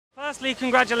Firstly,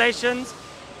 congratulations.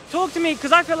 Talk to me,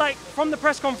 because I feel like from the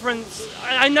press conference,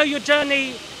 I know your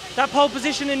journey, that pole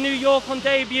position in New York on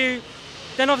debut,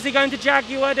 then obviously going to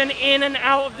Jaguar, then in and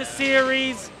out of the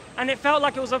series, and it felt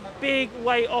like it was a big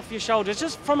weight off your shoulders.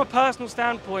 Just from a personal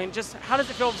standpoint, just how does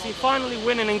it feel, obviously, finally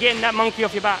winning and getting that monkey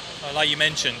off your back? Well, like you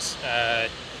mentioned,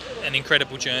 an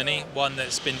incredible journey, one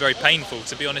that's been very painful,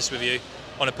 to be honest with you,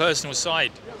 on a personal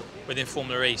side within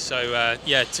Formula E. So,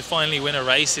 yeah, to finally win a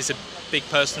race is a big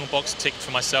personal box ticked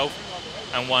for myself,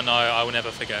 and one I will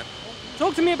never forget.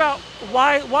 Talk to me about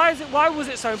why was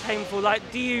it so painful?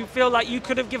 Like, do you feel like you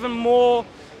could have given more,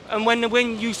 and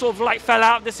when you sort of like fell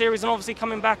out of the series and obviously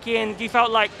coming back in, do you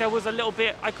felt like there was a little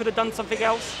bit I could have done something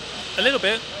else? A little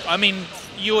bit. I mean,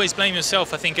 you always blame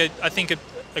yourself. I think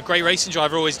a great racing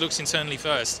driver always looks internally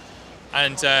first,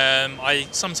 and I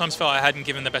sometimes felt I hadn't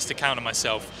given the best account of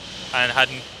myself and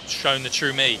hadn't shown the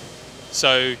true me.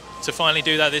 So to finally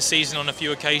do that this season on a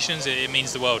few occasions, it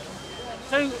means the world.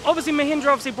 So obviously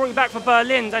Mahindra brought you back for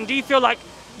Berlin, and do you feel like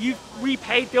you've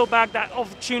repaid Bag that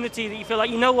opportunity, that you feel like,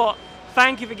 you know what,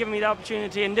 thank you for giving me the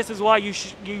opportunity, and this is why you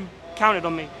counted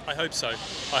on me? I hope so.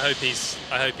 I hope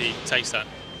he takes that.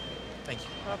 Thank you.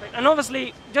 Perfect. And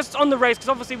obviously, just on the race, because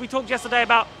obviously we talked yesterday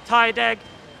about tyre deg,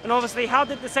 and obviously how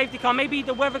did the safety car, maybe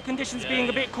the weather conditions being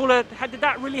a bit cooler, did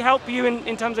that really help you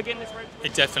in terms of getting this race?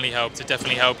 It definitely helped. It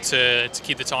definitely helped to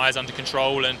keep the tyres under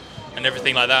control and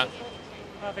everything like that.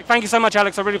 Perfect. Thank you so much,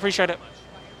 Alex. I really appreciate it.